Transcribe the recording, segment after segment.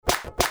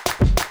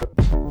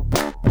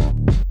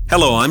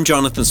Hello, I'm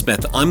Jonathan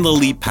Smith. I'm the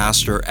lead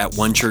pastor at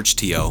One Church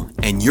TO,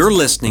 and you're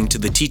listening to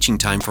the teaching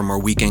time from our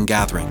weekend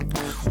gathering.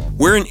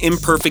 We're an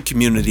imperfect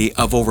community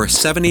of over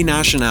 70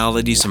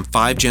 nationalities and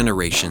 5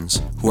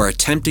 generations who are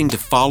attempting to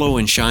follow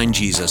and shine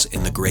Jesus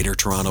in the Greater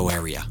Toronto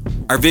Area.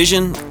 Our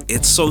vision,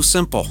 it's so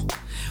simple.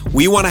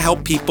 We want to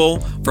help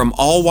people from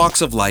all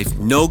walks of life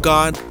know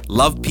God,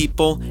 love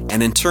people,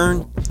 and in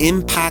turn,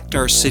 impact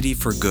our city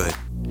for good.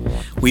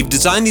 We've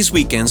designed these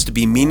weekends to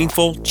be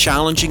meaningful,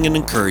 challenging, and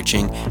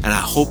encouraging, and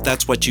I hope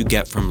that's what you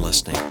get from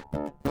listening.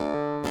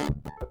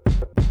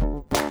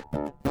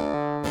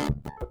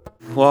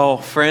 Well,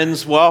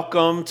 friends,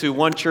 welcome to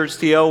One Church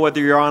TO,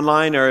 whether you're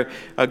online or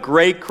a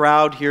great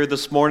crowd here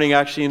this morning,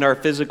 actually in our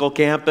physical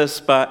campus.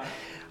 But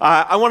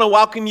I want to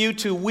welcome you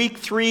to week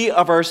 3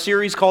 of our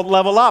series called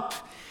Level Up.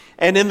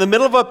 And in the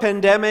middle of a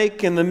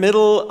pandemic, in the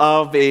middle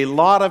of a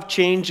lot of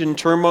change and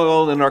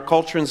turmoil in our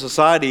culture and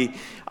society,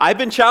 I've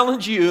been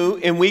challenging you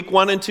in week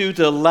 1 and 2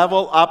 to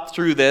level up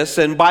through this.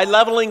 And by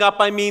leveling up,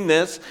 I mean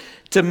this,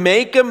 to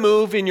make a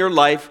move in your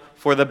life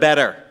for the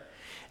better.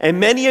 And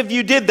many of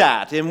you did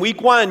that. In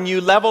week 1,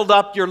 you leveled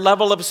up your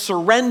level of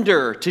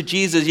surrender to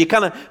Jesus. You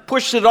kind of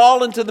pushed it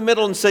all into the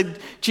middle and said,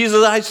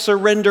 Jesus, I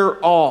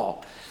surrender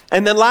all.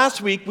 And then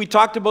last week, we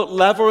talked about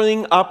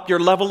leveling up your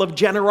level of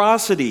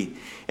generosity.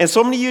 And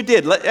so many of you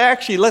did.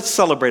 Let's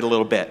celebrate a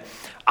little bit.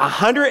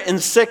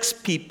 106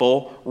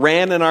 people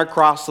ran in our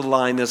Cross the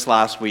Line this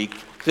last week,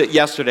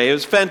 yesterday. It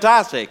was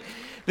fantastic.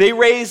 They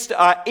raised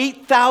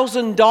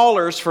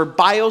 $8,000 for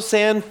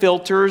biosand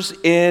filters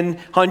in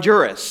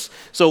Honduras.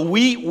 So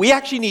we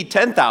actually need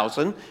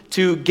 $10,000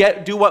 to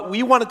do what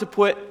we wanted to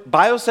put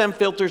biosand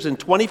filters in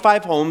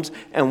 25 homes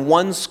and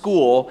 1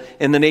 school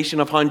in the nation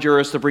of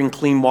Honduras to bring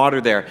clean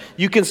water there.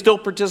 You can still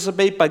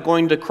participate by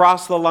going to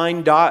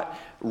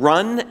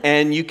crosstheline.run,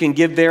 and you can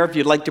give there if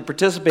you'd like to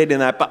participate in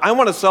that. But I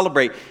want to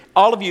celebrate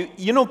all of you.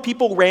 You know,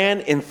 people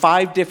ran in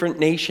 5 different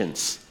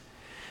nations.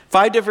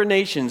 5 different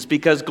nations,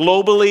 because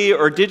globally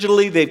or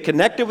digitally they've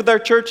connected with our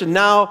church, and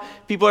now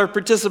people are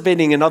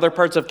participating in other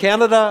parts of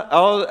Canada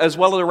as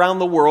well as around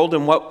the world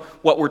in what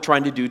we're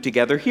trying to do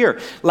together here.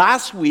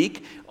 Last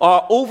week,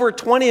 over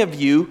 20 of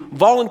you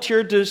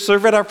volunteered to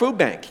serve at our food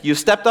bank. You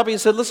stepped up and you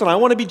said, listen, I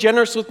want to be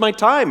generous with my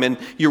time, and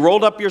you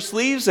rolled up your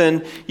sleeves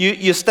and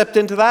you stepped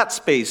into that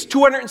space.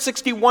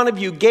 261 of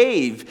you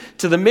gave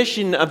to the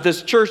mission of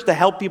this church to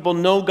help people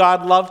know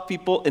God, love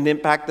people, and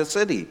impact the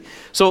city.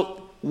 So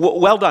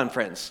well done,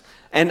 friends.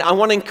 And I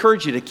want to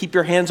encourage you to keep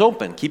your hands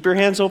open. Keep your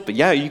hands open.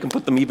 Yeah, you can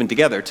put them even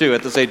together, too,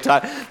 at the same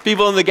time.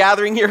 People in the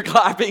gathering here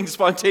clapping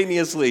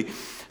spontaneously.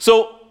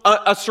 So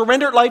a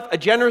surrendered life, a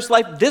generous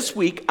life. This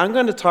week, I'm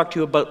going to talk to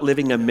you about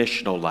living a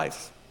missional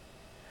life.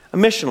 A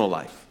missional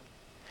life.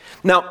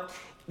 Now,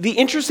 the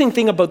interesting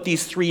thing about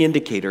these 3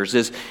 indicators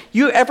is,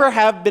 you ever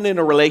have been in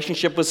a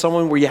relationship with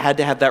someone where you had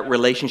to have that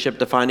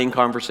relationship-defining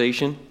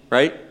conversation,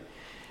 right?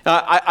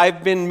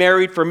 I've been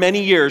married for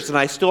many years, and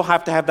I still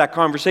have to have that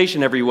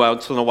conversation every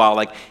once in a while,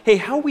 like, hey,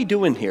 how are we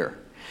doing here?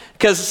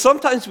 Because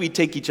sometimes we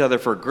take each other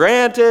for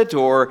granted,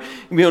 or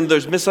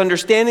there's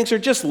misunderstandings, or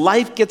just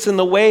life gets in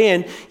the way,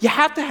 and you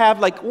have to have,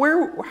 like,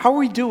 how are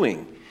we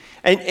doing?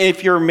 And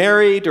if you're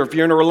married, or if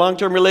you're in a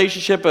long-term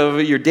relationship,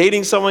 or you're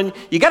dating someone,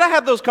 you got to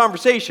have those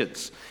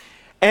conversations.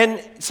 And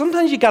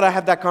sometimes you got to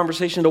have that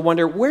conversation to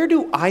wonder, where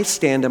do I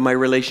stand in my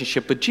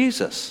relationship with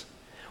Jesus?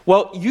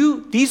 Well,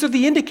 these are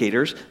the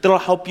indicators that will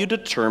help you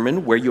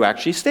determine where you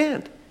actually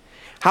stand.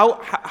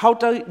 How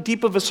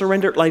deep of a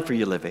surrendered life are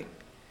you living?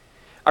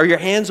 Are your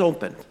hands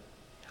open?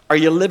 Are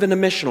you living a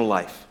missional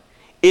life?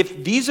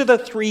 If these are the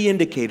 3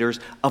 indicators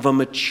of a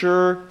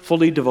mature,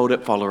 fully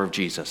devoted follower of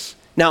Jesus.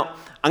 Now,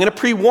 I'm going to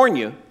pre-warn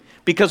you,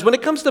 because when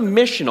it comes to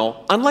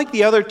missional, unlike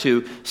the other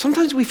 2,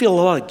 sometimes we feel a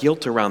lot of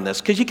guilt around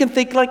this, because you can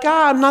think like,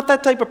 I'm not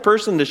that type of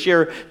person to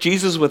share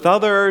Jesus with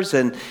others.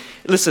 And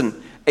listen,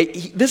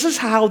 this is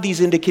how these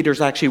indicators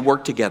actually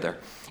work together.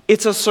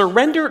 It's a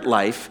surrendered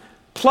life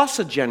plus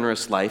a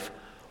generous life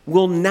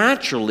will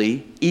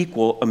naturally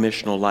equal a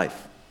missional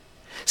life.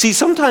 See,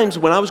 sometimes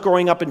when I was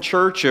growing up in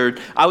church, or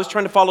I was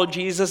trying to follow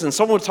Jesus, and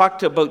someone would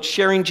talk about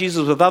sharing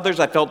Jesus with others,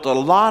 I felt a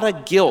lot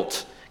of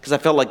guilt, because I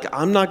felt like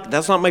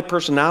that's not my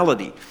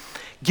personality.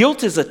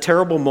 Guilt is a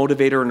terrible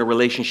motivator in a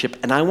relationship,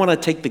 and I want to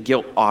take the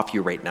guilt off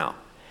you right now.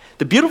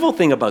 The beautiful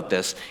thing about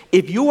this,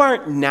 if you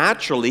are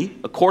naturally,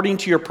 according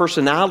to your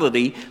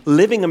personality,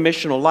 living a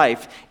missional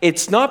life,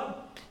 it's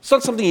not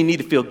something you need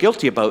to feel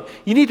guilty about.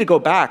 You need to go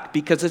back,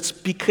 because it's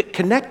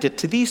connected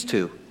to these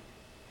 2.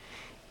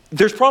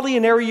 There's probably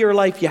an area of your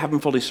life you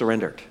haven't fully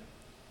surrendered.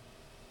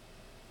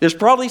 There's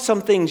probably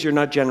some things you're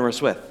not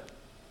generous with.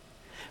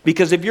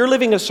 Because if you're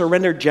living a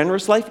surrendered,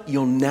 generous life,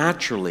 you'll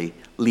naturally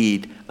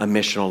lead a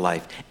missional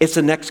life. It's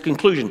the next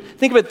conclusion.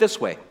 Think of it this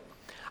way.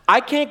 I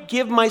can't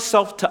give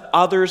myself to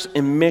others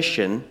in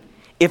mission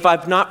if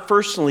I've not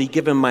personally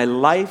given my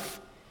life,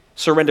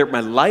 surrendered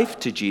my life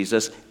to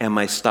Jesus and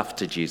my stuff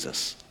to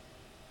Jesus.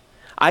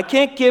 I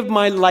can't give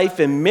my life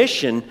in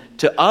mission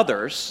to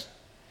others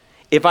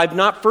if I've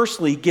not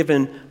firstly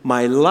given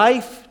my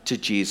life to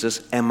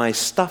Jesus and my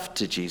stuff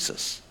to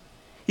Jesus.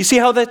 You see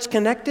how that's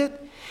connected?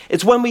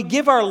 It's when we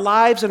give our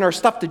lives and our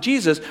stuff to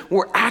Jesus,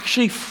 we're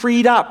actually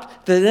freed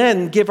up to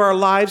then give our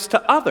lives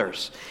to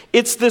others.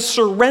 It's this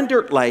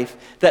surrendered life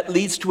that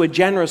leads to a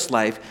generous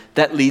life,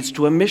 that leads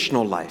to a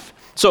missional life.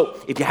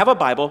 So if you have a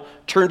Bible,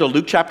 turn to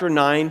Luke chapter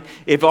 9.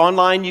 If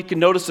online, you can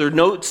notice there are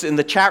notes in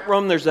the chat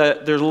room. There's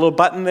a little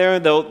button there.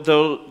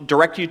 They'll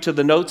direct you to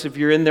the notes if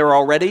you're in there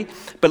already.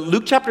 But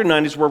Luke chapter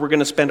 9 is where we're going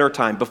to spend our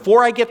time.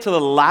 Before I get to the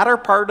latter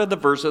part of the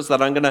verses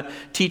that I'm going to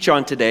teach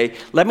on today,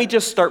 let me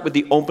just start with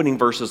the opening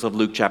verses of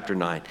Luke chapter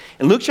 9.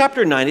 In Luke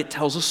chapter 9, it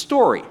tells a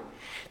story.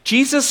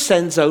 Jesus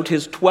sends out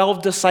his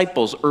 12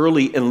 disciples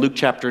early in Luke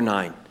chapter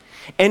 9.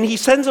 And he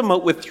sends them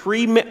out with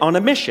on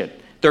a mission.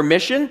 Their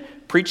mission: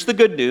 preach the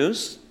good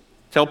news,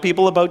 tell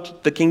people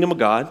about the kingdom of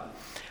God,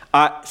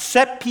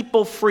 set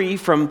people free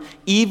from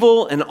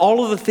evil and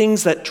all of the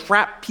things that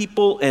trap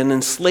people and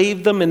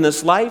enslave them in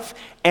this life,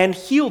 and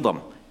heal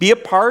them. Be a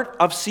part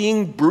of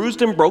seeing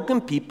bruised and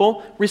broken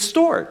people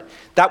restored.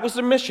 That was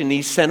their mission.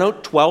 He sent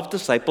out 12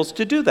 disciples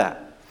to do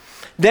that.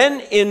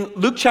 Then in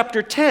Luke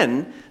chapter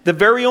 10, the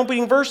very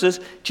opening verses,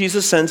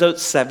 Jesus sends out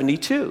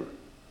 72.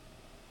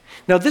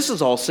 Now this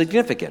is all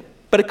significant.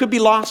 But it could be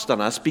lost on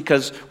us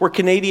because we're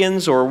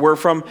Canadians or we're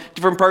from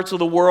different parts of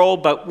the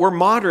world, but we're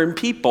modern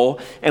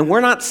people and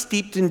we're not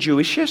steeped in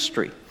Jewish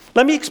history.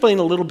 Let me explain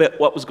a little bit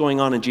what was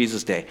going on in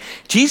Jesus' day.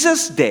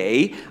 Jesus'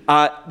 day,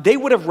 they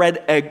would have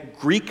read a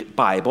Greek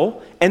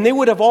Bible, and they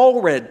would have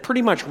all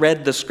pretty much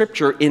read the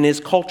scripture in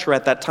his culture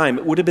at that time.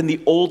 It would have been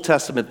the Old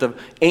Testament, the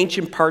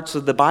ancient parts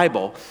of the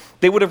Bible.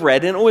 They would have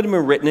read, and it would have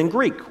been written in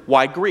Greek.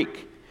 Why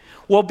Greek?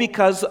 Well,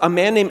 because a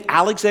man named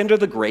Alexander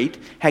the Great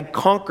had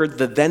conquered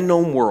the then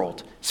known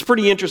world. It's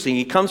pretty interesting.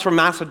 He comes from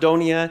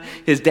Macedonia.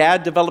 His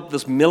dad developed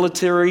this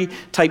military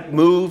type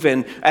move,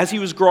 and as he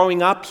was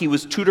growing up, he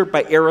was tutored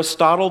by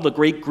Aristotle, the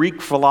great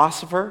Greek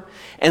philosopher.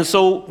 And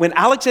so when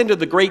Alexander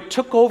the Great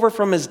took over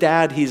from his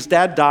dad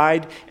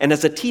died, and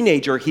as a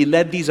teenager, he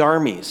led these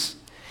armies.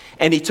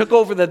 And he took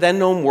over the then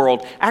known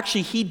world.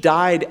 Actually, he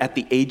died at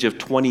the age of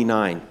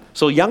 29.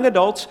 So young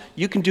adults,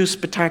 you can do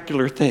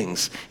spectacular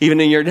things,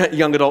 even in your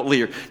young adult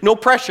leader. No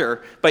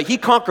pressure, but he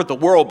conquered the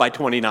world by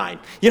 29.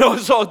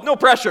 So no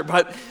pressure.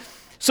 But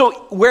so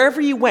wherever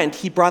he went,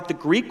 he brought the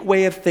Greek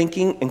way of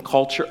thinking and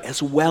culture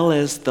as well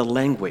as the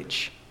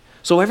language.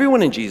 So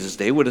everyone in Jesus'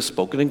 day would have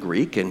spoken in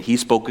Greek, and he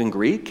spoke in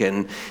Greek,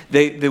 and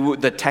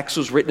the text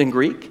was written in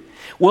Greek.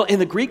 Well, in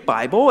the Greek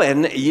Bible,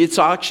 and it's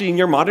actually in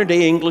your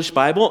modern-day English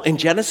Bible, in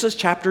Genesis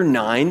chapter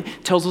 9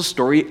 tells the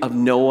story of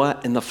Noah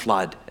and the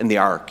flood and the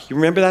ark. You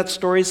remember that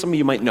story? Some of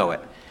you might know it.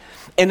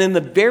 And in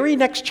the very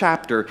next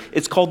chapter,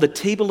 it's called the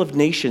Table of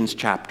Nations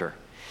chapter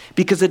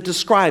because it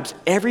describes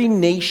every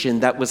nation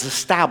that was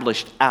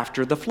established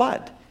after the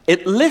flood.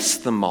 It lists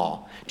them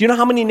all. Do you know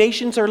how many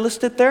nations are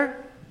listed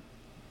there?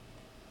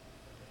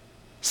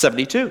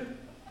 72.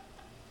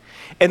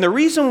 And the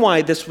reason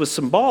why this was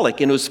symbolic,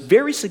 and it was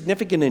very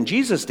significant in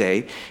Jesus'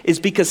 day,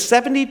 is because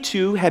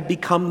 72 had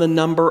become the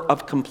number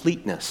of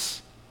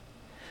completeness.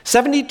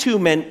 72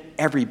 meant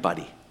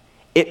everybody.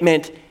 It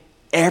meant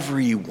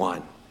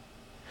everyone.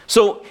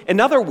 So,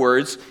 in other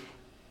words,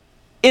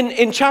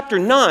 in chapter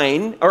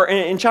 9, or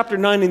in chapter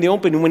 9 in the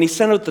opening, when he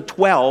sent out the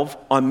 12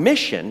 on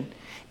mission,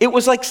 it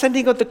was like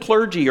sending out the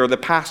clergy or the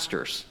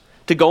pastors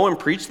to go and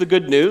preach the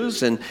good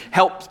news and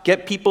help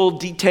get people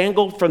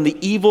detangled from the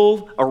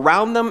evil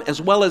around them, as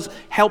well as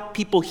help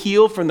people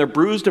heal from their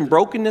bruised and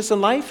brokenness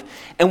in life.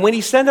 And when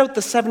he sent out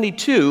the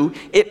 72,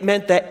 it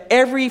meant that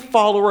every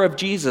follower of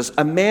Jesus,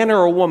 a man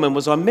or a woman,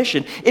 was on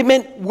mission. It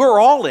meant we're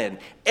all in.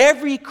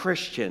 Every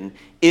Christian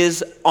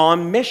is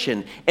on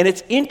mission. And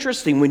it's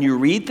interesting, when you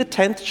read the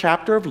 10th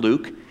chapter of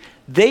Luke,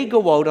 they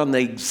go out on the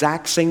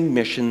exact same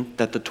mission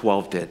that the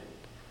 12 did.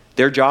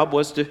 Their job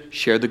was to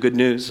share the good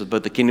news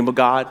about the kingdom of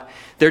God.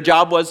 Their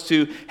job was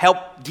to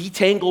help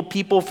detangle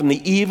people from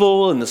the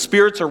evil and the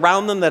spirits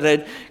around them that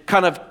had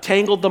kind of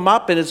tangled them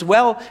up, and as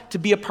well to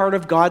be a part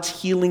of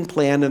God's healing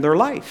plan in their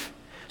life.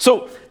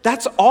 So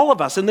that's all of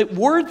us. And the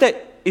word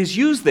that is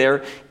used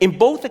there in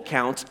both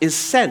accounts is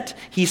sent.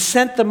 He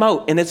sent them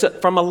out, and it's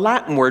from a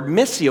Latin word,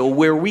 missio,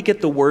 where we get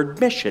the word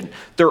mission.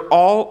 They're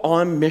all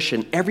on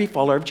mission, every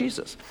follower of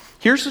Jesus.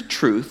 Here's the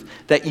truth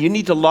that you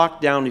need to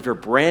lock down if you're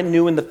brand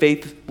new in the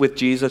faith with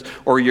Jesus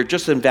or you're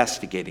just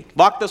investigating.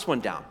 Lock this one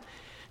down.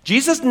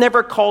 Jesus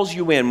never calls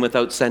you in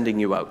without sending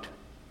you out.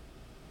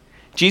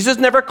 Jesus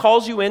never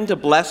calls you in to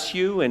bless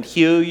you and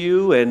heal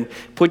you and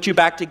put you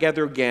back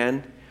together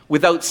again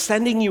without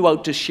sending you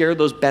out to share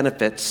those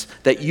benefits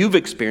that you've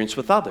experienced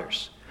with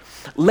others.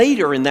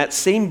 Later in that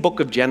same book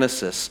of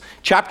Genesis,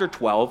 chapter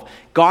 12,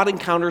 God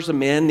encounters a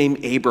man named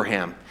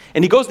Abraham.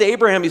 And he goes to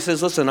Abraham, he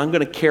says, listen, I'm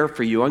going to care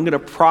for you. I'm going to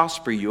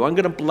prosper you. I'm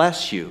going to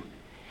bless you.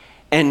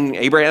 And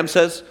Abraham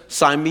says,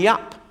 sign me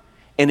up.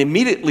 And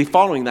immediately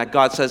following that,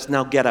 God says,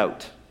 now get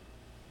out.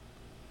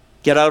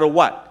 Get out of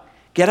what?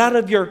 Get out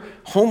of your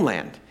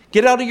homeland.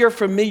 Get out of your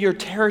familiar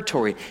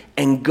territory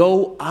and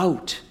go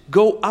out.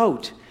 Go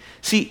out.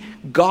 See,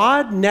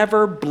 God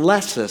never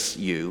blesses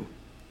you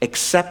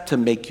except to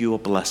make you a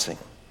blessing.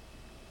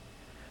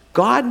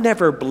 God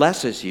never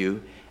blesses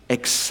you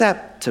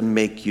except to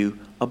make you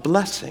a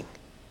blessing.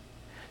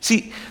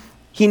 See,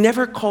 he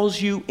never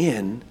calls you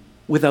in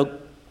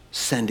without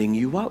sending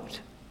you out.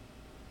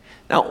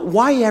 Now,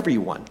 why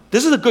everyone?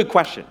 This is a good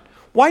question.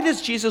 Why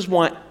does Jesus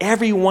want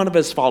every one of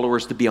his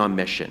followers to be on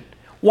mission?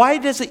 Why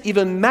does it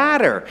even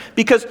matter?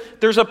 Because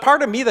there's a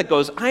part of me that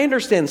goes, I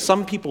understand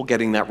some people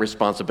getting that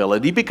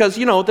responsibility because,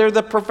 they're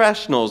the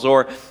professionals,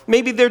 or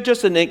maybe they're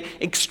just an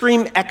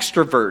extreme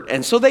extrovert,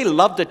 and so they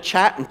love to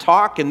chat and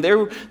talk, and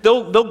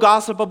they'll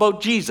gossip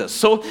about Jesus.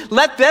 So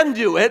let them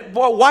do it.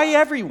 Well, why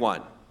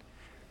everyone?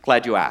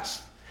 Glad you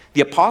asked.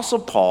 The Apostle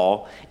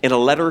Paul, in a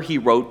letter he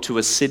wrote to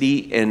a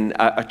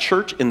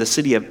church in the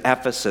city of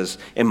Ephesus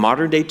in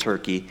modern-day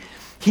Turkey,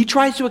 he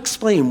tries to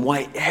explain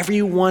why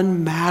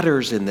everyone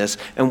matters in this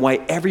and why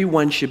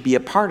everyone should be a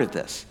part of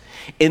this.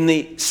 In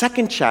the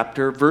second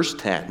chapter, verse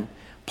 10,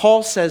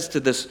 Paul says to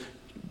this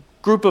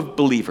group of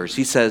believers,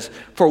 he says,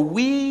 "For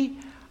we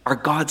are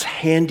God's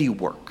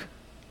handiwork,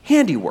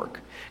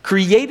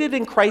 created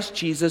in Christ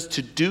Jesus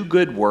to do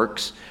good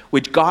works,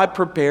 which God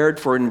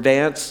prepared in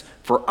advance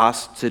for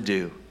us to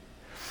do."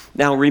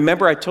 Now,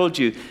 remember I told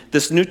you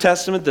this New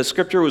Testament, the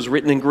scripture was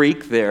written in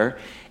Greek there,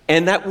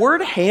 and that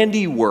word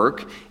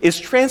handiwork is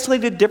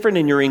translated different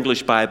in your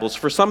English Bibles.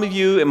 For some of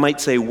you, it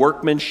might say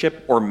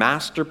workmanship or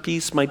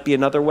masterpiece might be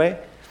another way.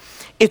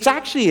 It's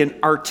actually an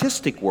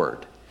artistic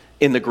word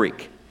in the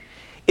Greek.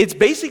 It's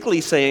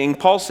basically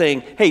Paul's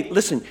saying, hey,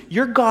 listen,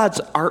 you're God's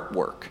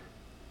artwork.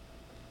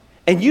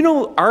 And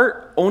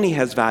art only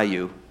has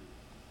value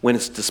when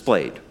it's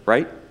displayed,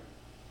 right?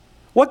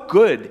 What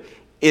good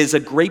is a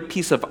great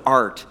piece of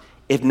art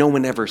if no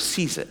one ever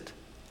sees it?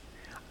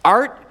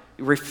 Art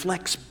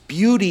reflects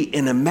beauty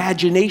and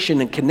imagination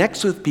and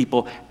connects with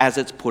people as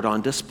it's put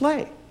on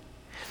display.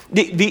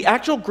 The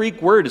actual Greek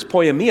word is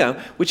poiema,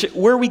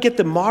 where we get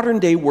the modern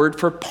day word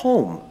for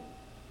poem.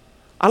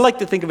 I like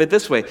to think of it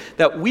this way,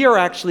 that we are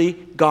actually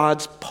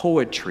God's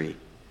poetry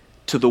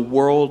to the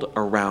world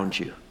around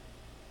you.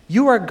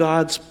 You are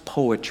God's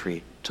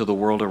poetry to the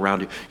world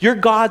around you. You're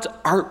God's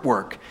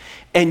artwork.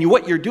 And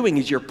what you're doing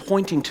is you're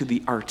pointing to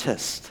the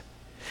artist.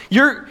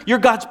 You're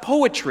God's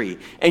poetry,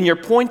 and you're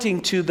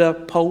pointing to the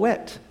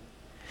poet.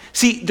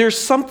 See, there's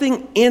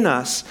something in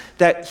us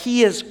that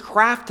he has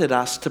crafted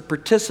us to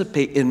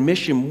participate in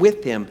mission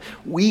with him.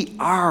 We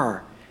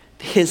are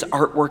his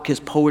artwork,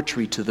 his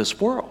poetry to this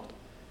world.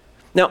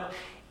 Now,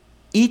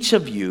 each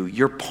of you,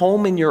 your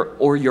poem and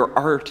your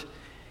art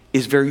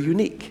is very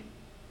unique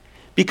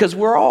because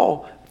we're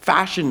all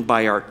fashioned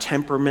by our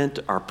temperament,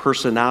 our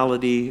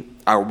personality,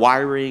 our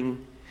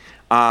wiring,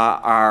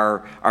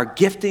 our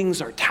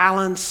giftings, our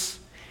talents,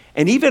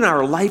 and even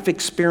our life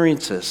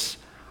experiences,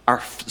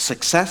 our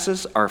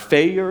successes, our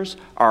failures,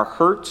 our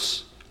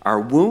hurts, our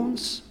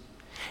wounds.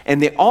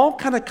 And they all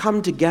kind of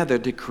come together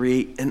to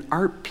create an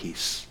art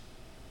piece,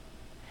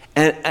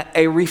 and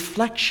a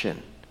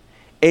reflection,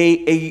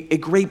 a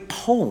great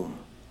poem.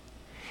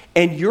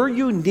 And your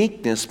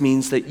uniqueness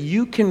means that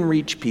you can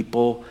reach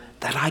people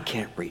that I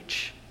can't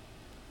reach.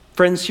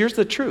 Friends, here's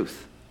the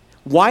truth.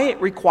 Why it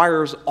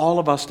requires all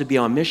of us to be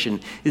on mission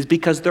is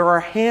because there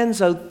are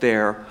hands out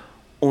there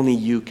only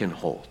you can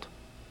hold.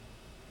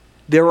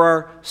 There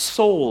are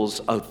souls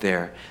out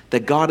there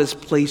that God has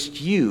placed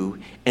you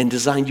and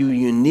designed you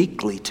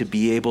uniquely to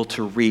be able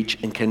to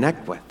reach and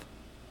connect with.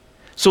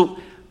 So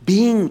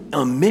being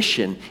on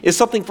mission is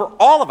something for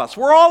all of us.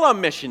 We're all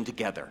on mission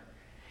together.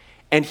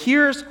 And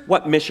here's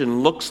what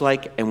mission looks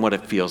like and what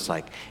it feels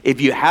like. If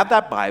you have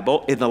that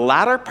Bible, in the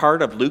latter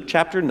part of Luke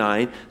chapter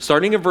 9,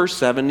 starting in verse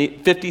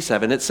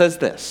 57, it says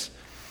this.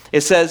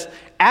 It says,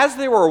 as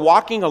they were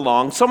walking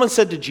along, someone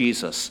said to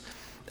Jesus,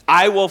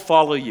 I will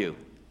follow you.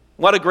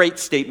 What a great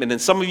statement.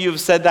 And some of you have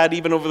said that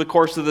even over the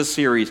course of this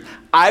series.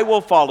 I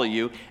will follow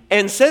you.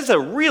 And says a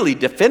really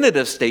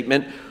definitive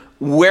statement,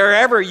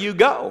 wherever you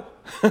go.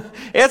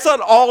 It's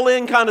an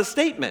all-in kind of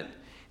statement.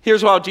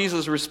 Here's how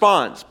Jesus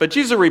responds. But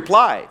Jesus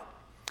replied,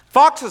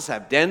 foxes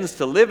have dens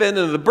to live in,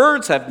 and the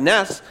birds have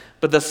nests,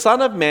 but the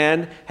Son of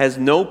Man has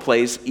no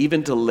place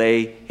even to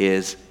lay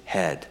his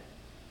head.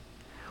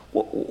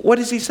 What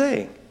is he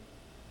saying?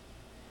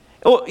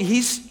 Well,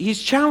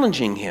 he's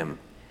challenging him.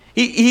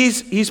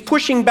 He's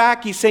pushing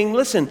back. He's saying,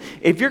 listen,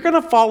 if you're going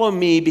to follow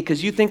me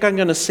because you think I'm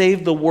going to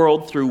save the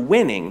world through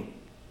winning,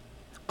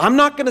 I'm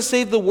not going to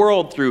save the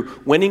world through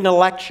winning an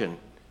election,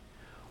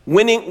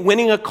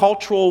 winning a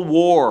cultural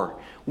war,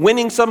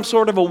 winning some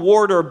sort of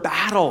award or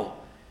battle.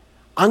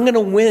 I'm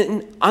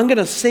going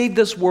to save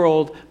this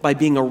world by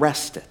being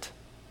arrested,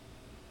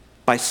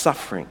 by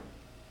suffering,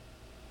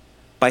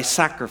 by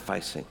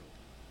sacrificing.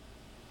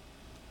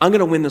 I'm going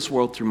to win this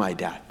world through my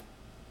death.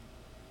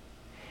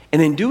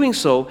 And in doing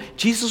so,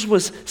 Jesus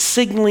was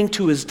signaling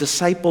to his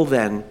disciple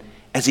then,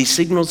 as he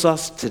signals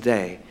us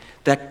today,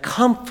 that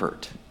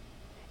comfort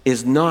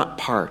is not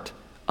part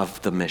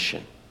of the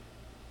mission.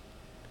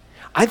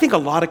 I think a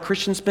lot of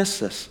Christians miss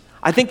this.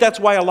 I think that's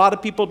why a lot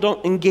of people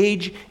don't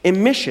engage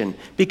in mission,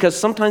 because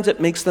sometimes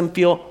it makes them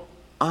feel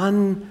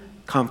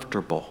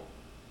uncomfortable.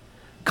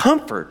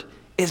 Comfort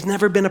has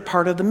never been a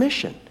part of the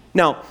mission.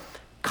 Now,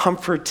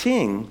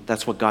 comforting,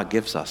 that's what God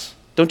gives us.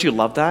 Don't you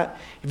love that?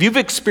 If you've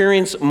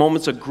experienced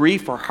moments of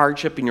grief or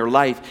hardship in your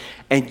life,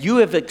 and you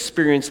have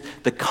experienced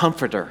the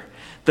comforter,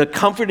 the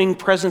comforting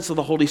presence of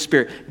the Holy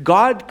Spirit,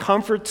 God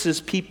comforts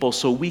his people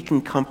so we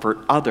can comfort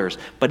others,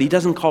 but he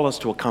doesn't call us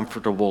to a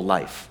comfortable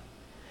life.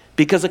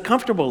 Because a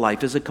comfortable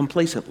life is a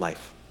complacent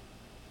life.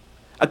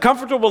 A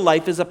comfortable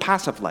life is a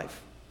passive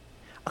life.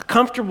 A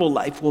comfortable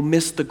life will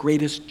miss the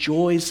greatest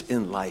joys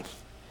in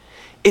life.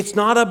 It's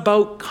not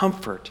about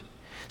comfort.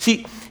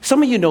 See,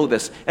 some of you know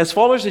this. As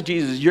followers of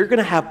Jesus, you're going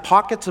to have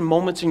pockets and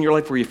moments in your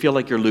life where you feel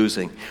like you're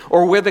losing.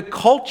 Or where the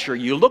culture,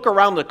 you look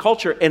around the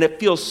culture and it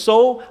feels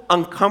so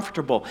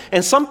uncomfortable.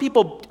 And some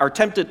people are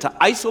tempted to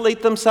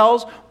isolate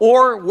themselves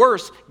or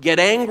worse, get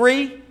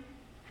angry.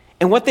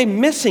 And what they're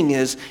missing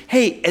is,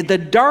 hey, the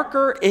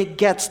darker it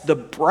gets, the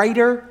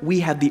brighter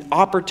we have the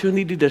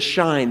opportunity to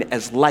shine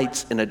as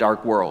lights in a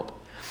dark world.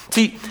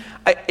 See,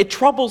 it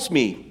troubles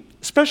me,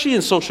 especially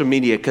in social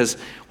media, because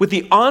with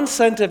the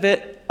onset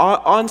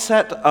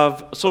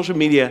of social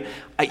media,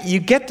 you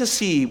get to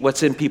see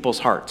what's in people's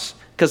hearts.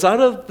 Because out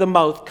of the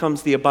mouth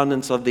comes the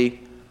abundance of the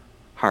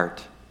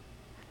heart.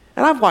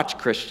 And I've watched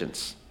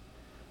Christians,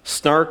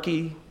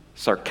 snarky,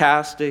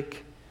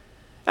 sarcastic.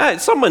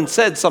 Someone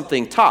said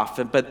something tough,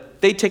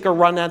 but they take a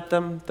run at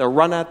them, they'll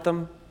run at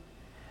them.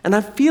 And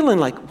I'm feeling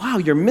like, wow,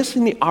 you're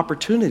missing the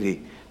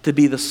opportunity to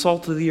be the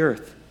salt of the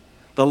earth,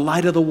 the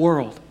light of the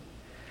world.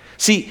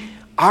 See,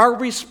 our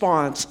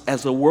response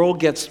as the world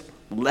gets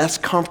less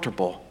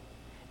comfortable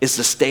is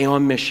to stay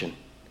on mission.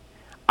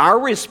 Our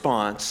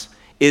response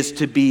is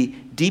to be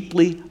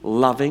deeply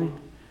loving,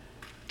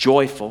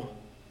 joyful,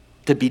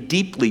 to be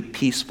deeply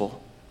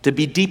peaceful, to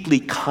be deeply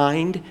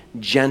kind,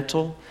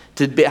 gentle,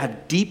 to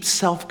have deep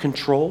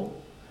self-control.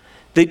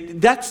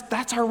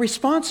 That's our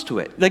response to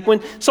it. Like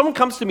when someone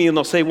comes to me and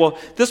they'll say, well,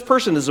 this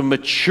person is a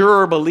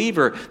mature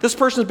believer. This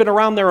person's been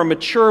around, they're a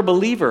mature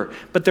believer,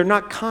 but they're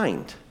not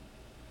kind.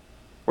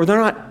 Or they're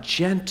not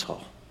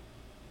gentle.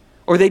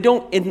 Or they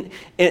don't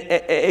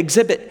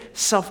exhibit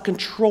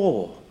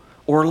self-control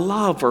or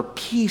love or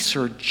peace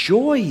or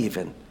joy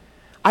even.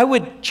 I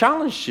would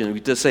challenge you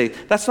to say,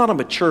 that's not a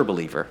mature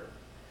believer.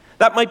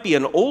 That might be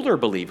an older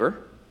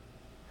believer.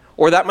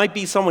 Or that might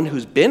be someone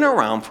who's been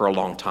around for a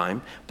long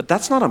time, but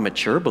that's not a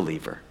mature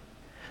believer.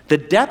 The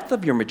depth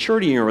of your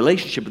maturity in your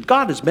relationship with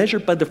God is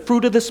measured by the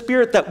fruit of the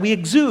Spirit that we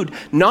exude,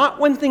 not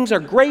when things are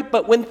great,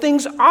 but when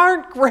things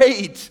aren't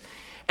great.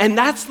 And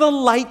that's the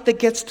light that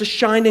gets to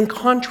shine in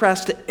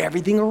contrast to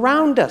everything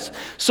around us.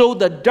 So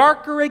the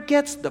darker it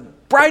gets, the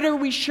brighter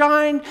we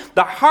shine,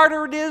 the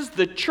harder it is.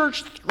 The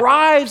church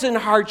thrives in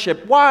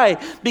hardship. Why?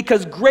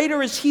 Because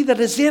greater is he that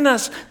is in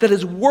us, that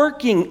is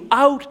working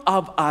out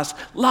of us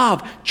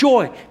love,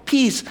 joy,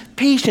 peace,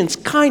 patience,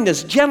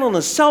 kindness,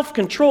 gentleness,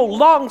 self-control,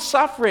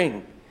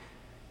 long-suffering.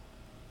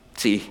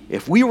 See,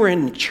 if we were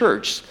in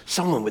church,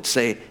 someone would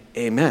say,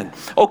 amen.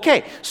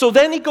 Okay, so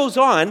then he goes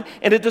on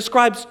and it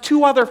describes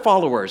two other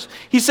followers.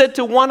 He said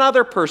to one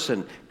other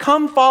person,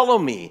 come follow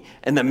me.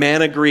 And the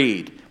man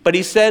agreed. But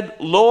he said,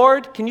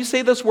 Lord, can you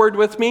say this word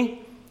with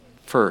me?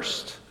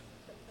 First.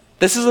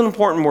 This is an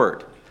important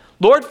word.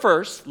 Lord,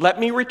 first, let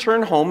me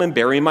return home and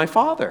bury my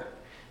father.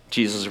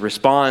 Jesus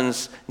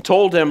responds and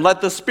told him,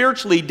 let the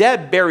spiritually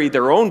dead bury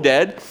their own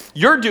dead.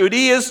 Your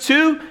duty is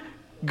to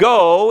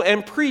go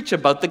and preach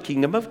about the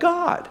kingdom of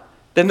God.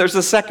 Then there's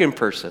a second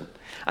person.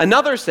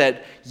 Another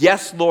said,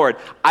 yes, Lord,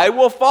 I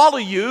will follow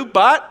you,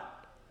 but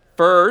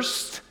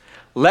first,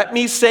 let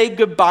me say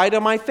goodbye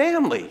to my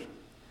family.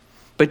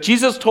 But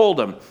Jesus told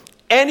him,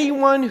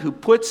 anyone who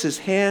puts his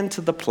hand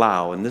to the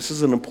plow, and this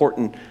is an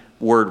important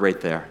word right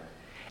there,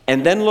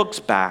 and then looks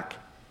back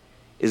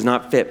is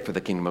not fit for the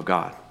kingdom of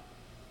God.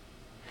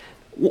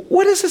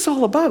 What is this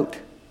all about?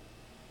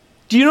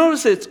 Do you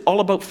notice it's all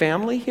about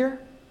family here?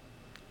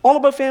 All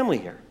about family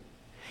here.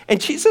 And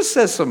Jesus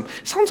says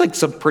sounds like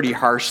some pretty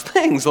harsh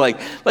things, like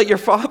let your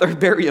father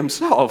bury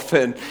himself,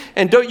 and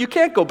you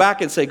can't go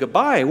back and say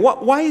goodbye.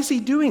 Why is he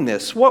doing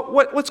this?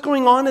 What's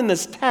going on in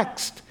this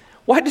text?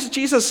 Why does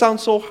Jesus sound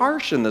so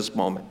harsh in this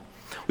moment?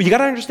 Well, you got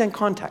to understand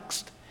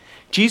context.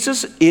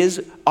 Jesus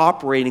is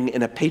operating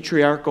in a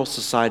patriarchal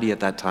society at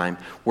that time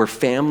where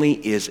family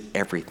is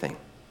everything.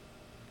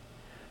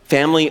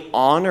 Family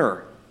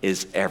honor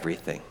is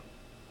everything.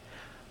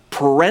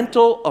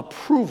 Parental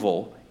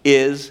approval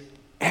is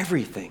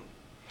everything.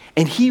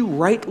 And he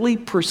rightly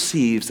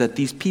perceives that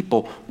these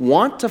people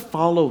want to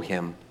follow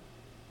him,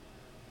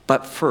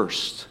 but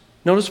first,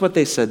 notice what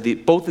they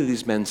said. Both of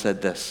these men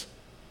said this.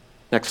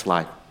 Next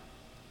slide.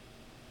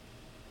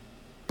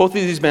 Both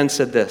of these men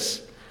said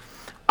this.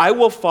 I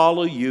will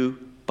follow you,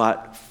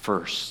 but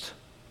first.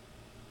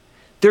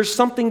 There's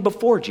something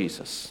before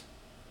Jesus.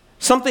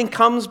 Something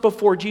comes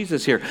before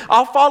Jesus here.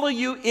 I'll follow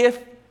you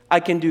if I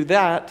can do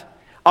that.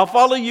 I'll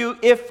follow you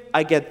if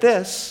I get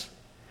this.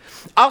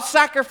 I'll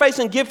sacrifice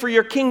and give for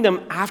your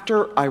kingdom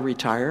after I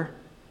retire.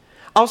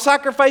 I'll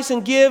sacrifice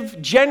and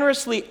give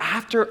generously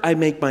after I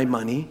make my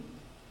money.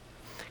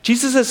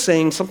 Jesus is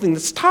saying something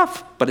that's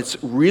tough, but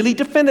it's really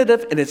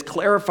definitive and it's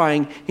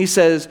clarifying. He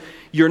says,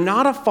 you're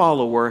not a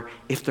follower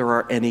if there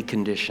are any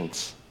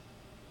conditions.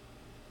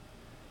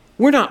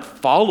 We're not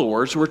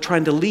followers, we're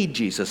trying to lead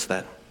Jesus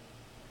then.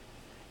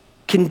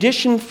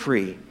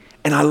 Condition-free.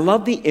 And I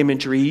love the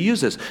imagery he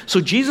uses.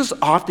 So Jesus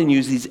often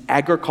uses these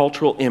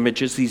agricultural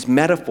images, these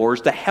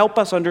metaphors, to help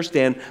us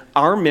understand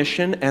our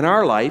mission and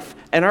our life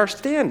and our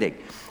standing.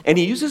 And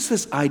he uses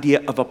this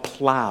idea of a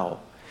plow.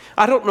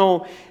 I don't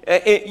know,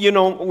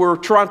 we're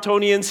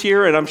Torontonians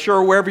here, and I'm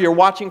sure wherever you're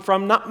watching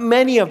from, not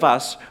many of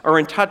us are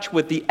in touch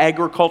with the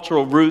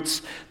agricultural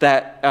roots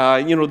that,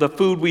 the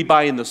food we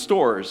buy in the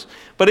stores.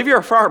 But if you're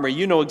a farmer,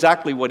 you know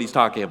exactly what he's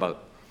talking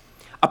about.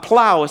 A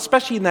plow,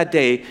 especially in that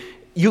day,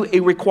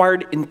 it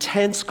required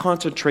intense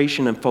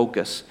concentration and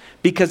focus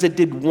because it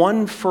did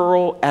one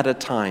furrow at a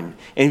time.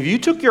 And if you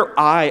took your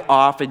eye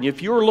off and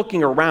if you were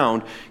looking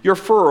around, your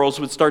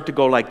furrows would start to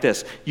go like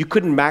this. You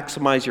couldn't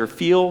maximize your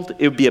field.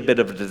 It would be a bit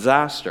of a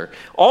disaster.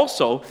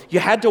 Also, you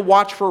had to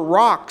watch for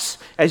rocks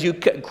as you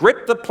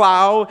gripped the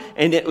plow,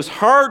 and it was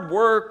hard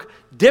work,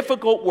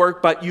 difficult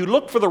work, but you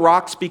look for the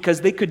rocks because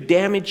they could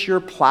damage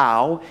your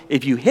plow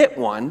if you hit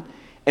one,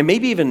 and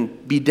maybe even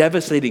be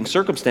devastating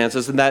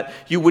circumstances in that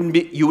you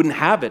wouldn't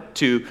have it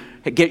to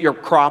get your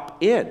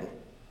crop in.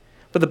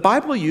 But the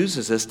Bible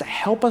uses this to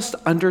help us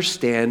to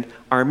understand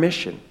our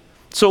mission.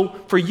 So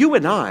for you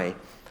and I,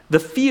 the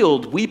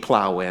field we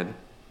plow in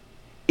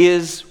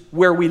is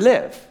where we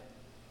live.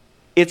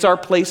 It's our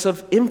place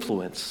of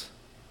influence.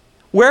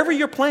 Wherever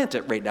you're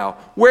planted right now,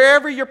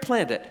 wherever you're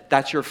planted,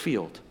 that's your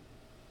field.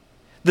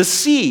 The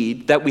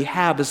seed that we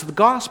have is the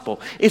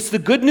gospel. It's the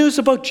good news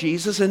about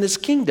Jesus and his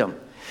kingdom.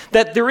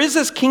 That there is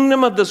this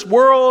kingdom of this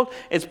world,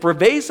 it's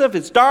pervasive,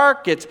 it's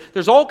dark,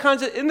 there's all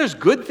kinds of, and there's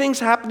good things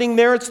happening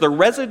there. It's the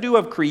residue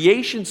of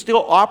creation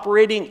still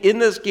operating in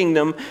this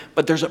kingdom,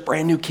 but there's a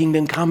brand new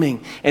kingdom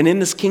coming. And in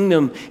this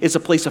kingdom is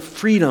a place of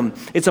freedom.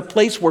 It's a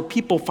place where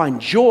people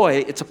find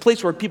joy. It's a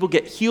place where people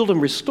get healed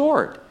and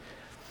restored.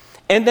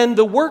 And then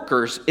the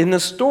workers in the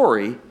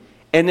story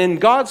and in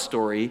God's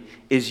story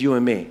is you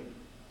and me.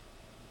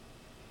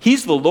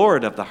 He's the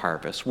Lord of the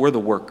harvest. We're the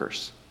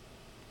workers.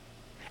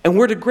 And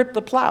we're to grip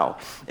the plow.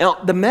 Now,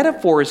 the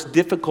metaphor is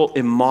difficult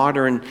in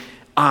modern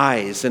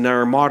eyes and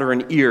our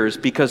modern ears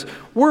because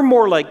we're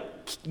more like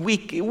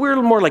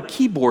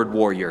keyboard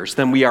warriors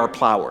than we are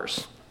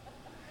plowers.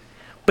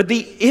 But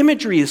the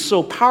imagery is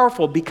so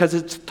powerful because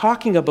it's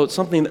talking about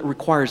something that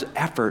requires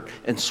effort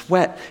and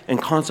sweat and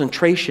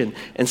concentration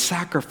and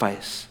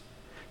sacrifice.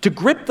 To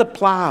grip the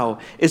plow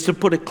is to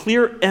put a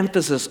clear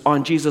emphasis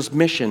on Jesus'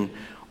 mission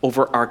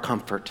over our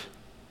comfort.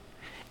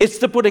 It's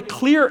to put a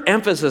clear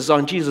emphasis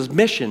on Jesus'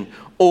 mission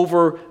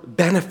over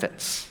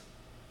benefits.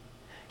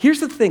 Here's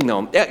the thing,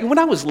 though. When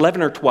I was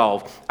 11 or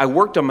 12, I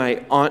worked on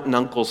my aunt and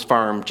uncle's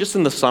farm just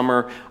in the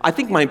summer. I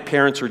think my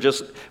parents were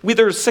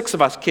there were 6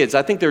 of us kids.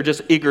 I think they were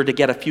just eager to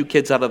get a few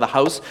kids out of the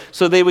house,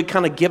 so they would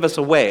kind of give us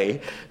away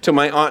to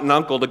my aunt and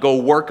uncle to go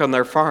work on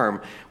their farm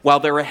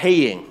while they were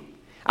haying.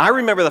 I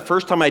remember the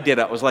first time I did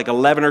it. I was like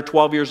 11 or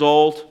 12 years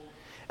old,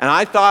 and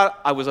I thought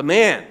I was a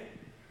man.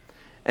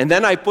 And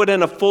then I put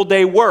in a full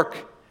day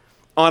work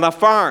on a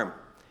farm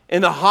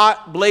in the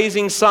hot,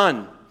 blazing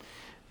sun,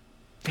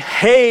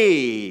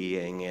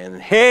 haying.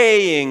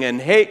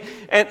 And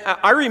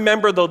I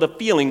remember, though, the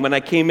feeling when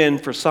I came in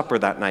for supper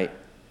that night.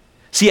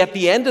 See, at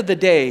the end of the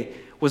day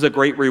was a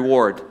great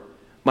reward.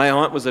 My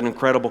aunt was an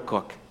incredible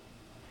cook.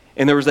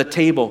 And there was a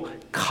table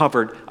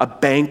covered, a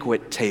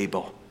banquet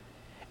table.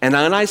 And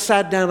when I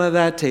sat down at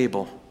that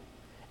table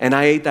and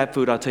I ate that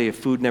food, I'll tell you,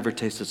 food never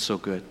tasted so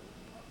good.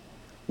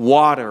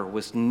 Water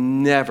was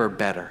never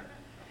better.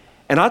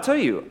 And I'll tell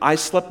you, I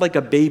slept like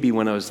a baby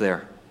when I was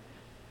there.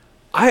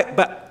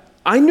 But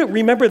I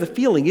remember the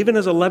feeling, even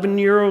as an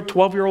 11-year-old,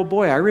 12-year-old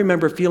boy, I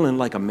remember feeling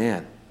like a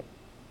man.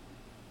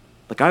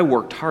 Like I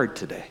worked hard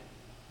today.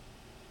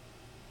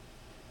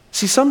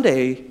 See,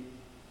 someday,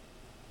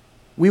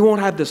 we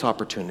won't have this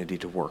opportunity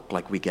to work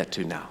like we get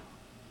to now.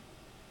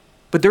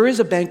 But there is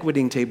a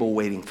banqueting table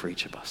waiting for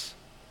each of us.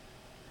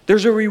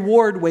 There's a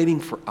reward waiting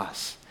for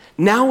us.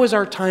 Now is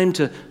our time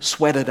to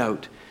sweat it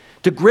out,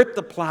 to grip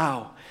the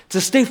plow, to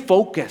stay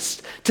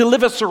focused, to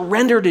live a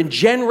surrendered and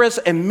generous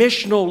and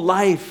missional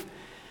life.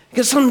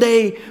 Because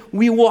someday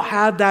we will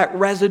have that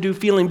residue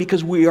feeling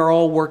because we are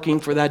all working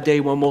for that day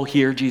when we'll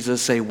hear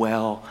Jesus say,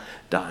 well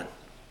done,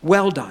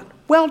 well done,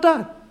 well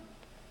done.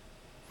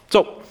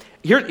 So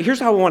here's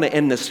how I want to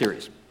end this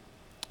series.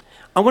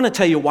 I want to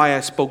tell you why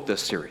I spoke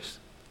this series.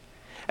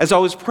 As I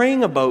was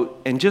praying about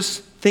and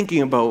just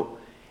thinking about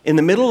in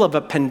the middle of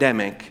a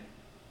pandemic,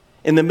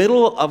 in the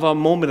middle of a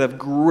moment of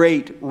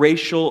great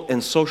racial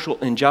and social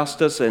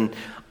injustice and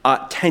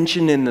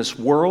tension in this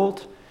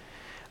world,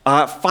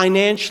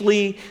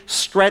 financially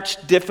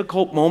stretched,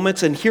 difficult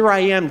moments, and here I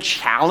am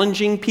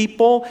challenging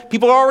people.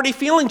 People are already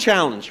feeling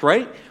challenged,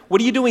 right? What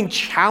are you doing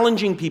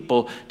challenging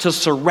people to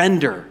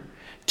surrender,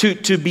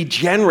 to be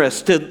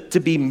generous, to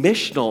be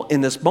missional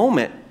in this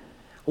moment?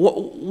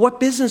 What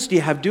business do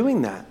you have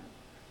doing that?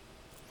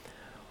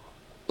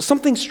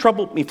 something's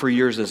troubled me for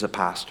years as a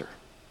pastor.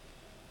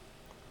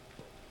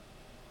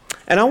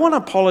 And I want to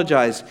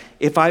apologize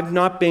if I've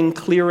not been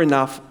clear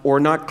enough or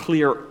not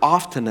clear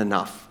often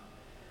enough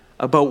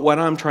about what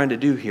I'm trying to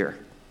do here.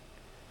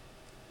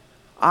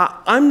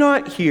 I'm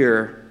not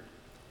here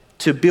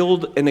to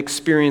build an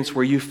experience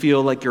where you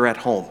feel like you're at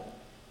home.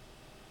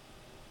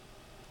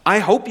 I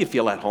hope you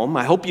feel at home.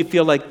 I hope you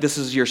feel like this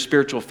is your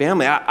spiritual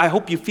family. I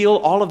hope you feel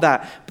all of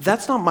that. But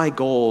that's not my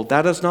goal.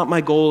 That is not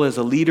my goal as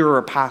a leader or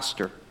a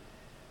pastor.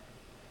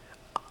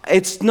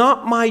 It's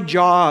not my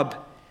job,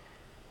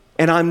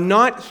 and I'm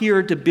not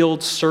here to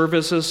build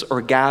services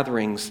or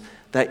gatherings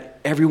that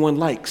everyone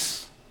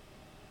likes.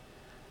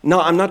 No,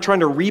 I'm not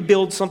trying to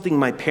rebuild something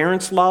my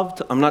parents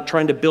loved. I'm not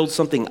trying to build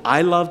something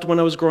I loved when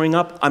I was growing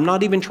up. I'm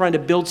not even trying to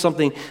build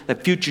something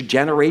that future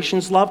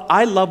generations love.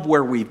 I love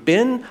where we've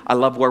been. I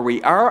love where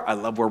we are. I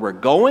love where we're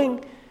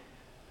going.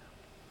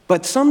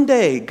 But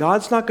someday,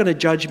 God's not going to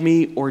judge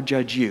me or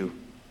judge you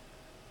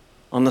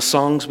on the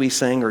songs we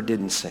sang or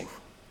didn't sing,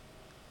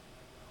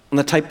 on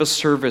the type of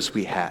service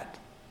we had,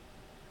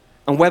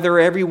 and whether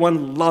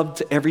everyone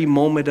loved every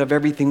moment of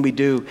everything we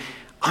do.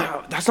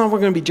 That's not what we're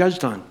going to be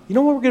judged on. You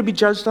know what we're going to be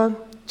judged on?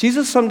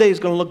 Jesus someday is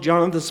going to look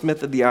Jonathan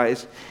Smith in the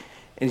eyes,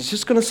 and he's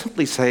just going to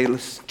simply say,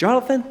 listen,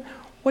 Jonathan,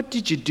 what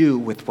did you do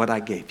with what I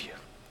gave you?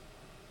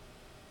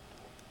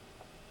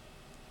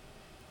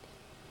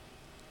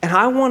 And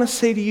I want to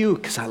say to you,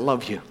 because I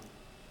love you,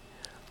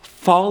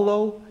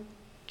 follow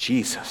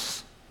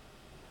Jesus.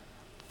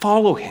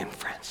 Follow him,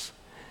 friends.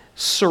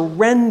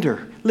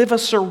 Surrender. Live a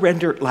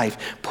surrendered life.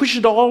 Push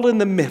it all in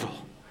the middle.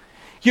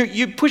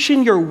 You push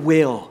in your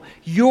will,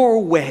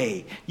 your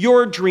way,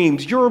 your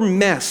dreams, your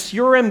mess,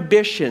 your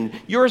ambition,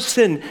 your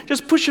sin.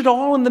 Just push it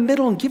all in the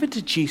middle and give it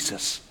to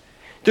Jesus.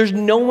 There's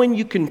no one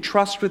you can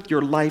trust with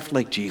your life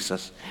like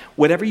Jesus.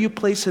 Whatever you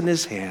place in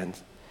his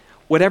hands,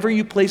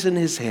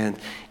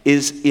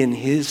 is in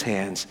his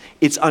hands.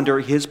 It's under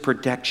his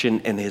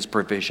protection and his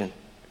provision.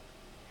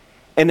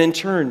 And in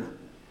turn,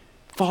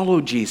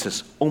 follow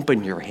Jesus.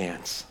 Open your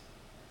hands.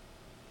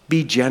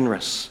 Be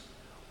generous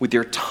with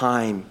your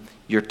time,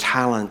 your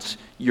talents,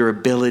 your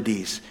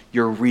abilities,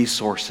 your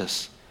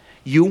resources.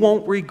 You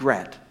won't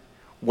regret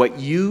what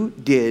you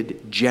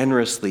did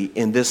generously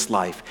in this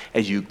life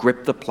as you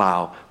grip the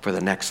plow for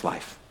the next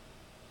life.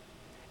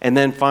 And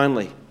then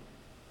finally,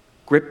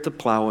 grip the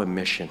plow in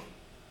mission.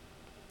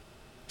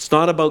 It's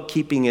not about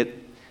keeping it.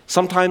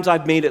 Sometimes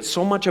I've made it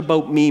so much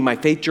about me. My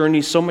faith journey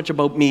is so much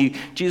about me.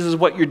 Jesus,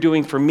 what you're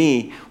doing for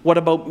me. What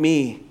about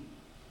me?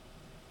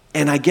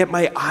 And I get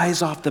my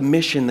eyes off the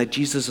mission that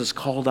Jesus has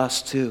called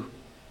us to.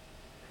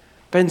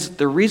 Friends,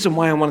 the reason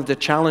why I wanted to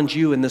challenge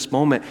you in this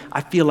moment, I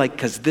feel like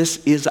because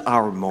this is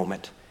our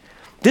moment.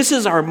 This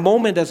is our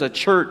moment as a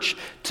church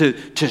to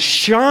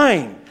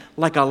shine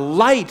like a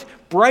light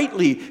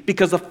brightly,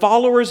 because the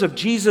followers of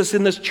Jesus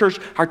in this church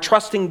are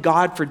trusting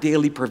God for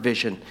daily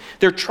provision.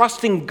 They're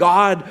trusting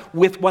God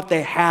with what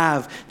they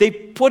have. They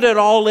put it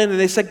all in and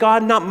they said,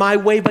 God, not my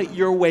way, but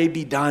your way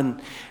be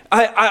done.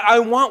 I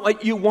want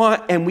what you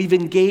want, and we've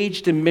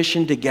engaged in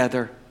mission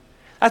together.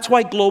 That's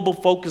why global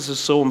focus is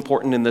so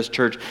important in this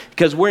church,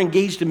 because we're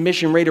engaged in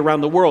mission right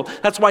around the world.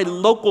 That's why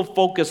local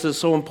focus is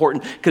so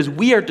important, because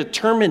we are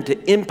determined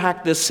to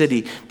impact this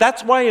city.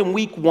 That's why in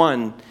week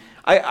 1,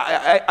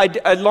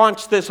 I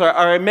launched this, or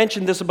I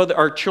mentioned this about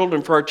our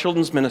children, for our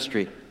children's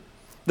ministry.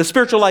 The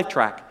spiritual life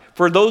track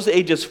for those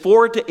ages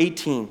 4 to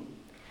 18,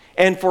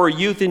 and for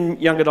youth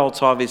and young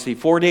adults, obviously,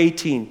 4 to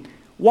 18.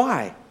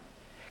 Why?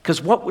 Because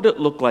what would it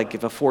look like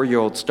if a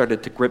 4-year-old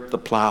started to grip the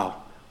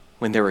plow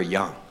when they were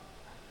young?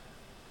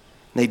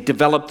 They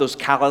developed those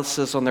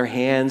calluses on their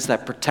hands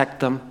that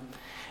protect them,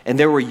 and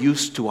they were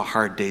used to a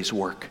hard day's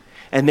work.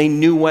 And they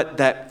knew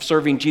that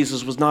serving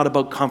Jesus was not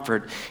about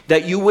comfort,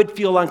 that you would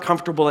feel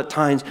uncomfortable at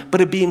times, but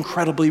it'd be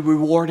incredibly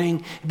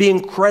rewarding, be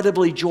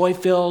incredibly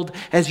joy-filled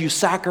as you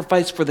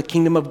sacrifice for the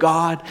kingdom of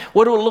God.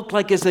 What it would look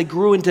like as they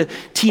grew into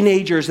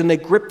teenagers and they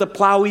gripped the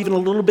plow even a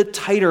little bit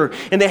tighter.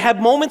 And they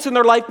had moments in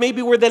their life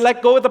maybe where they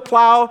let go of the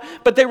plow,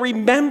 but they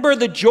remember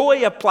the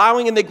joy of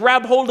plowing and they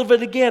grab hold of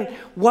it again.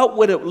 What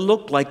would it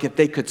look like if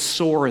they could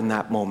soar in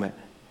that moment?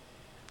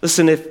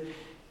 Listen, if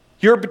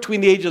you're between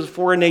the ages of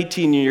 4 and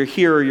 18 and you're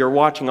here or you're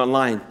watching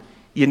online,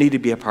 you need to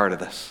be a part of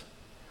this.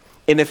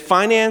 And if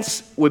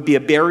finance would be a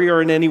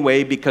barrier in any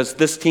way, because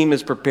this team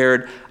has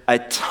prepared a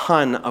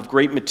ton of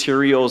great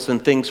materials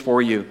and things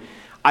for you,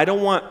 I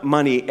don't want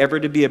money ever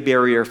to be a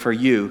barrier for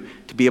you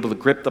to be able to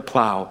grip the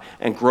plow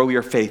and grow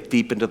your faith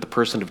deep into the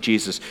person of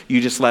Jesus.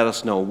 You just let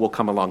us know. We'll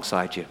come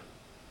alongside you.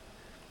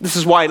 This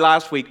is why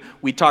last week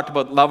we talked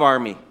about Love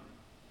Army.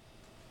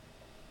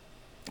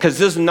 Because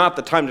this is not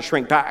the time to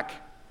shrink back.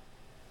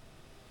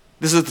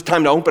 This is the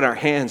time to open our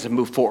hands and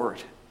move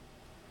forward.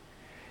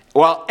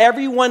 While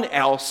everyone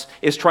else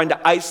is trying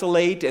to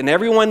isolate and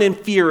everyone in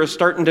fear is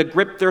starting to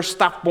grip their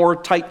stuff more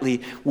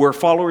tightly, we're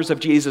followers of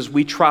Jesus.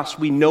 We trust.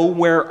 We know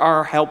where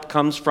our help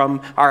comes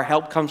from. Our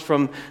help comes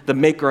from the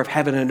maker of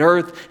heaven and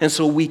earth. And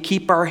so we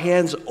keep our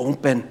hands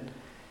open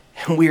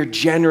And we are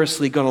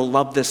generously going to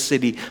love this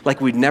city like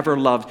we've never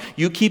loved.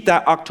 You keep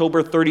that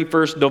October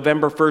 31st,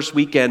 November 1st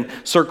weekend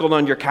circled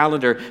on your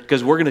calendar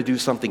because we're going to do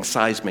something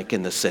seismic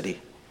in the city.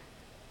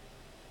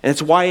 And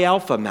it's why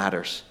Alpha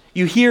matters.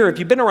 You hear, if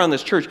you've been around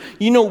this church,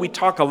 you know we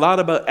talk a lot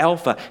about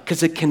Alpha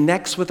because it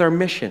connects with our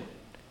mission.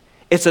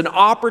 It's an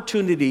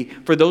opportunity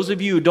for those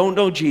of you who don't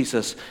know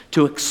Jesus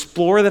to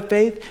explore the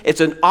faith. It's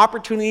an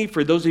opportunity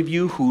for those of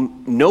you who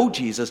know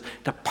Jesus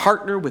to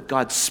partner with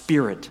God's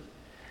Spirit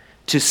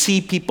to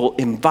see people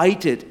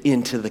invited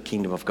into the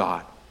kingdom of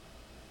God.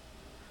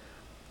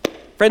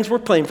 Friends, we're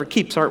playing for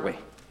keeps, aren't we?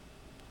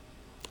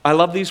 I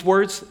love these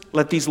words.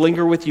 Let these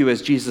linger with you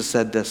as Jesus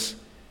said this.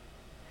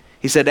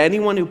 He said,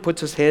 anyone who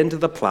puts his hand to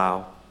the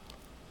plow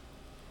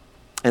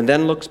and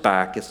then looks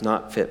back is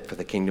not fit for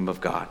the kingdom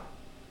of God.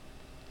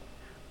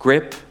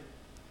 Grip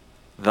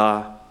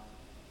the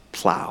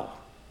plow.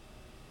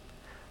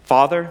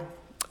 Father,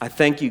 I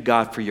thank you,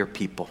 God, for your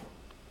people.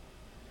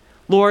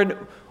 Lord,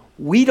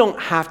 we don't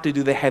have to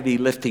do the heavy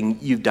lifting.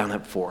 You've done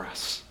it for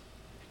us.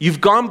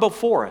 You've gone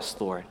before us,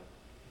 Lord.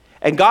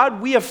 And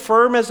God, we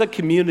affirm as a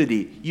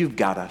community, you've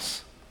got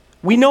us.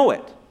 We know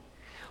it.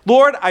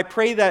 Lord, I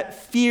pray that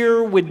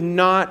fear would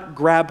not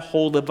grab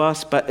hold of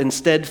us, but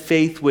instead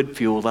faith would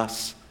fuel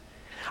us.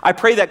 I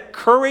pray that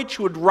courage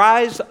would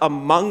rise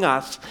among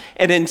us,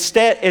 and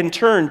instead, in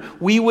turn,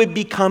 we would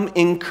become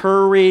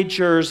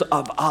encouragers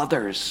of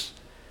others.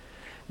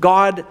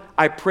 God,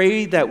 I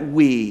pray that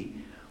we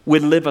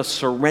would live a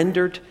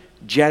surrendered,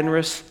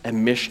 generous,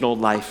 and missional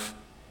life.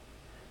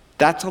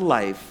 That's a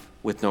life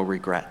with no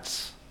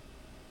regrets.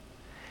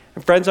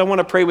 And friends, I want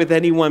to pray with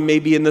anyone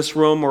maybe in this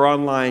room or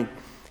online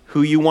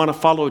who you want to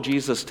follow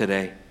Jesus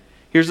today.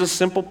 Here's a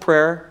simple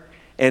prayer,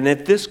 and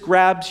if this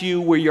grabs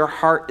you where your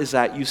heart is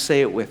at, you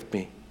say it with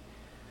me.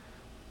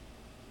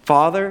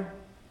 Father,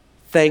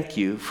 thank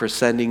you for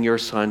sending your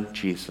son,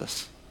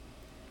 Jesus.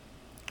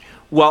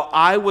 While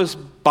I was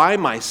by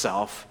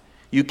myself,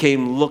 you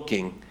came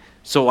looking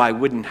so I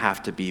wouldn't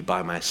have to be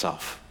by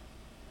myself.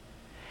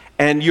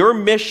 And your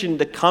mission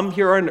to come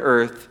here on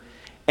earth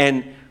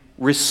and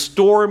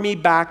restore me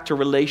back to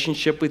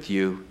relationship with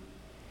you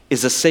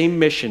is the same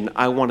mission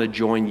I want to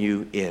join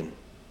you in.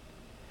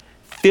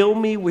 Fill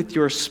me with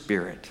your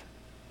Spirit.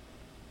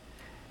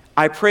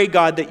 I pray,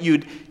 God, that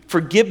you'd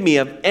forgive me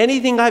of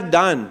anything I've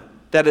done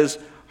that has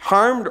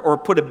harmed or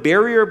put a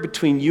barrier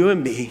between you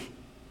and me.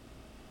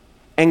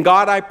 And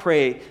God, I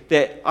pray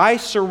that I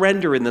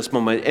surrender in this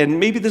moment. And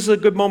maybe this is a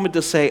good moment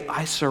to say,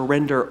 I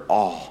surrender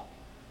all.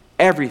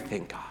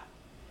 Everything, God.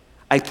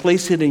 I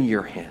place it in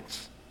your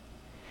hands.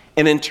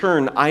 And in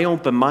turn, I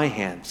open my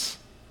hands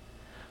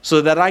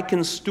so that I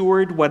can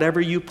steward whatever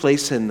you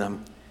place in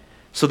them,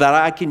 so that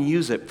I can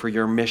use it for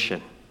your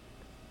mission.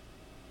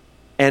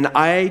 And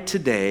I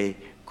today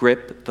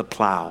grip the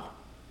plow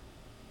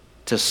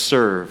to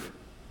serve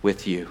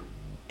with you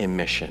in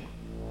mission.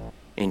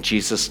 In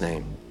Jesus'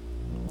 name,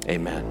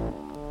 amen.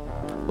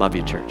 Love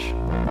you, church.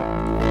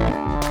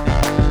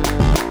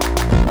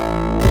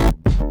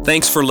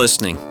 Thanks for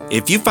listening.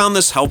 If you found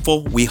this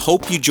helpful, we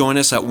hope you join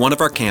us at one of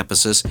our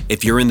campuses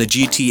if you're in the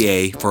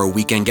GTA for a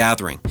weekend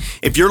gathering.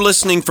 If you're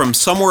listening from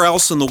somewhere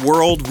else in the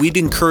world, we'd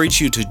encourage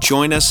you to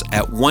join us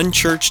at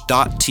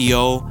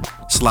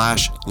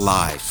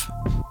onechurch.to/live.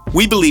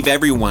 We believe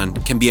everyone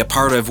can be a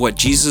part of what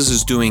Jesus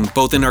is doing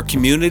both in our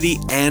community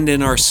and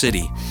in our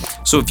city.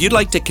 So if you'd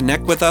like to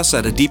connect with us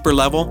at a deeper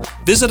level,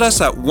 visit us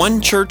at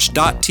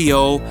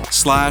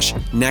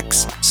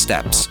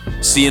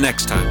onechurch.to/nextsteps. See you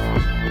next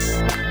time.